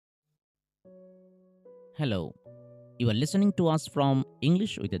Hello, you are listening to us from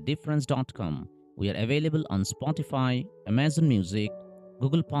EnglishWithADifference.com. We are available on Spotify, Amazon Music,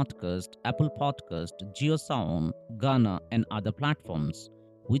 Google Podcast, Apple Podcast, JioSaavn, Ghana, and other platforms.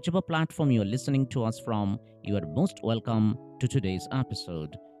 Whichever platform you are listening to us from, you are most welcome to today's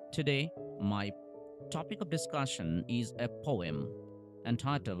episode. Today, my topic of discussion is a poem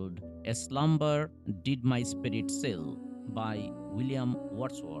entitled A Slumber Did My Spirit Still by William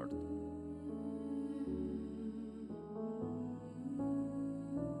Wordsworth.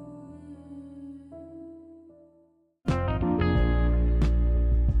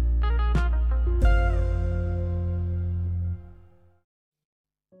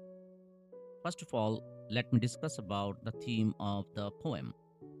 First of all, let me discuss about the theme of the poem.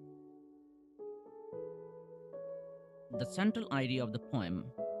 The central idea of the poem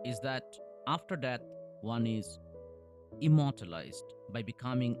is that after death, one is immortalized by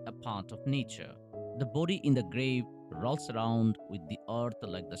becoming a part of nature. The body in the grave rolls around with the earth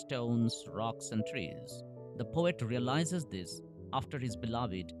like the stones, rocks, and trees. The poet realizes this after his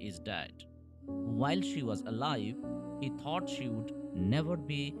beloved is dead. While she was alive, he thought she would never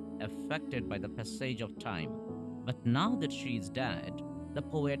be affected by the passage of time. But now that she is dead, the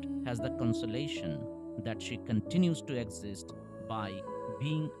poet has the consolation that she continues to exist by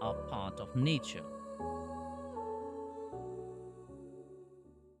being a part of nature.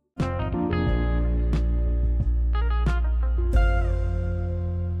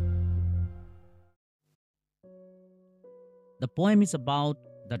 The poem is about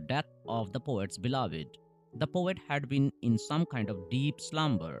the death of the poet's beloved. The poet had been in some kind of deep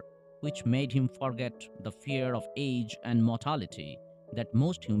slumber, which made him forget the fear of age and mortality that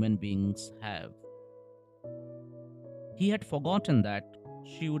most human beings have. He had forgotten that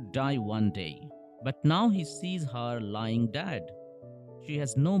she would die one day, but now he sees her lying dead. She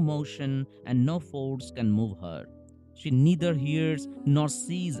has no motion and no force can move her. She neither hears nor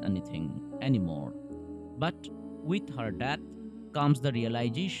sees anything anymore. But with her death comes the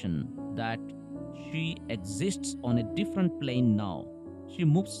realization that she exists on a different plane now. She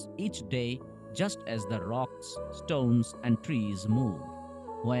moves each day just as the rocks, stones, and trees move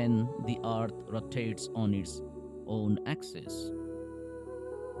when the earth rotates on its own axis.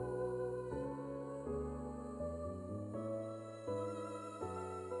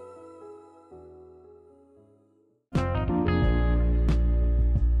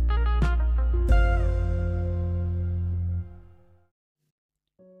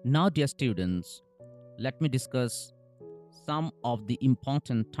 Now, dear students, let me discuss some of the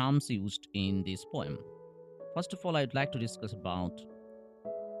important terms used in this poem. First of all, I'd like to discuss about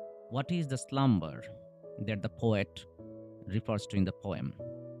what is the slumber that the poet refers to in the poem.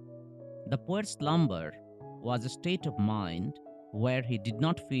 The poet's slumber was a state of mind where he did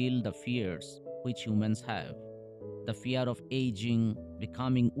not feel the fears which humans have. The fear of aging,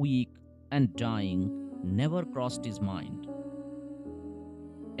 becoming weak, and dying never crossed his mind.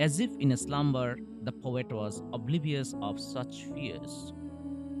 As if in a slumber, the poet was oblivious of such fears.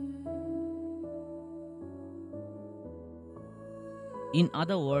 In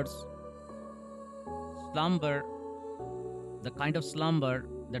other words, slumber, the kind of slumber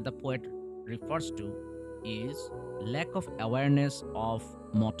that the poet refers to, is lack of awareness of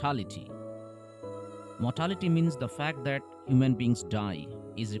mortality. Mortality means the fact that human beings die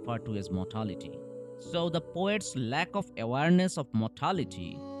is referred to as mortality. So the poet's lack of awareness of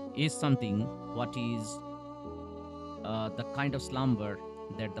mortality is something what is the kind of slumber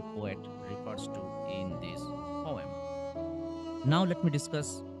that the poet refers to in this poem. Now let me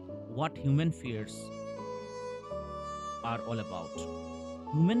discuss what human fears are all about.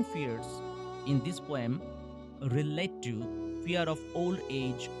 Human fears in this poem relate to fear of old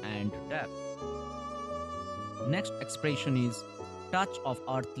age and death. Next expression is touch of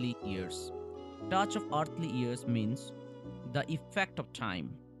earthly years. Touch of earthly years means the effect of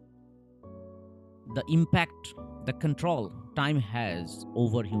time, the impact, the control time has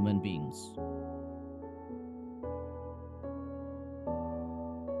over human beings.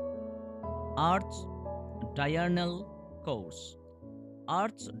 Earth's diurnal course.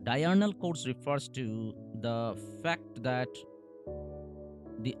 Earth's diurnal course refers to the fact that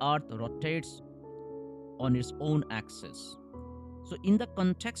the earth rotates on its own axis. So, in the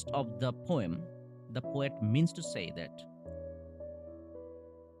context of the poem, the poet means to say that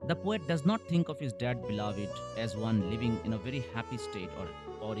the poet does not think of his dead beloved as one living in a very happy state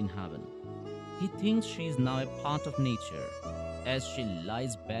or in heaven. He thinks she is now a part of nature as she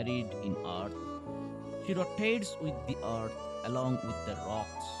lies buried in earth. She rotates with the earth along with the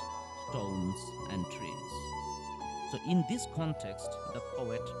rocks, stones, and trees. So, in this context, the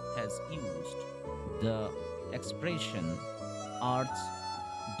poet has has used the expression Earth's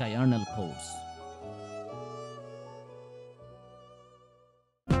diurnal course.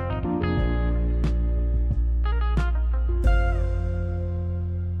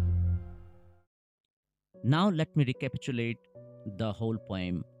 Now, let me recapitulate the whole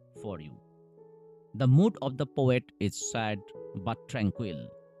poem for you. The mood of the poet is sad but tranquil.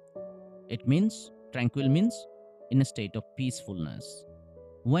 Tranquil means in a state of peacefulness.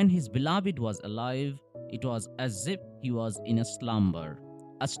 When his beloved was alive, it was as if he was in a slumber,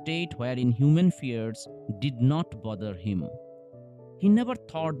 a state wherein human fears did not bother him. He never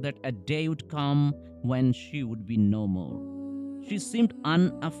thought that a day would come when she would be no more. She seemed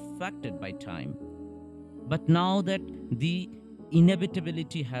unaffected by time. But now that the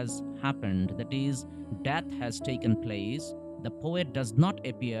inevitability has happened, that is, death has taken place, the poet does not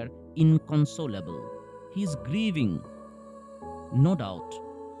appear inconsolable. He is grieving, no doubt,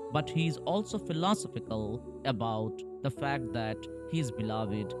 but he is also philosophical about the fact that his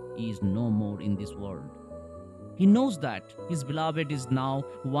beloved is no more in this world. He knows that his beloved is now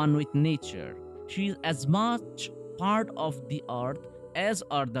one with nature. She is as much part of the earth as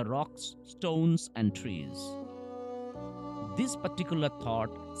are the rocks, stones, and trees. This particular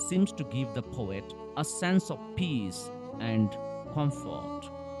thought seems to give the poet a sense of peace and comfort.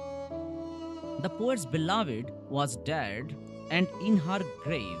 The poet's beloved was dead and in her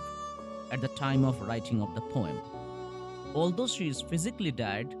grave at the time of writing of the poem. Although she is physically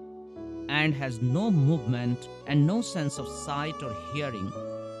dead and has no movement and no sense of sight or hearing,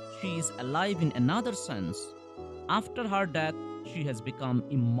 she is alive in another sense. After her death, she has become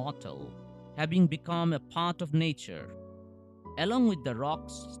immortal, having become a part of nature. Along with the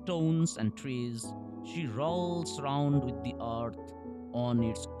rocks, stones, and trees, she rolls round with the earth on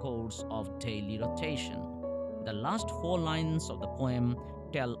its course of daily rotation. The last four lines of the poem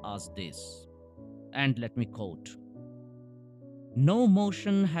tell us this. And let me quote: no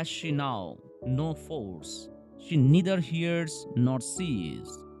motion has she now, no force. She neither hears nor sees,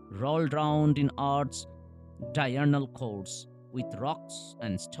 rolled round in earth's diurnal course with rocks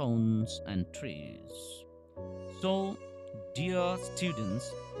and stones and trees. So, dear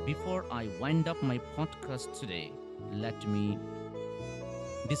students, before I wind up my podcast today, let me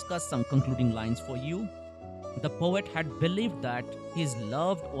discuss some concluding lines for you. The poet had believed that his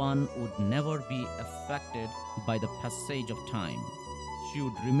loved one would never be affected by the passage of time. She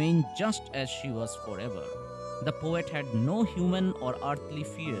would remain just as she was forever. The poet had no human or earthly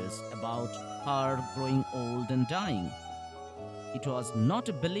fears about her growing old and dying. It was not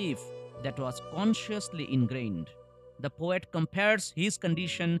a belief that was consciously ingrained. The poet compares his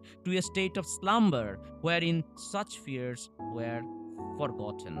condition to a state of slumber wherein such fears were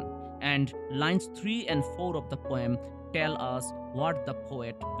forgotten. And lines 3 and 4 of the poem tell us what the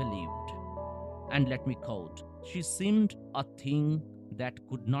poet believed. And let me quote: she seemed a thing that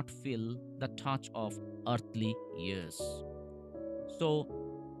could not feel the touch of earthly years. So,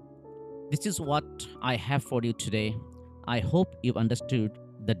 this is what I have for you today. I hope you understood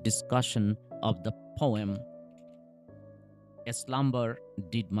the discussion of the poem A Slumber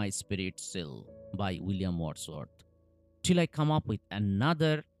Did My Spirit Still by William Wordsworth. Till I come up with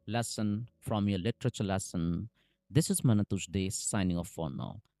another lesson from your literature lesson, this is Manatush Day signing off for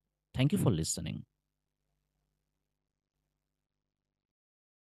now. Thank you for listening.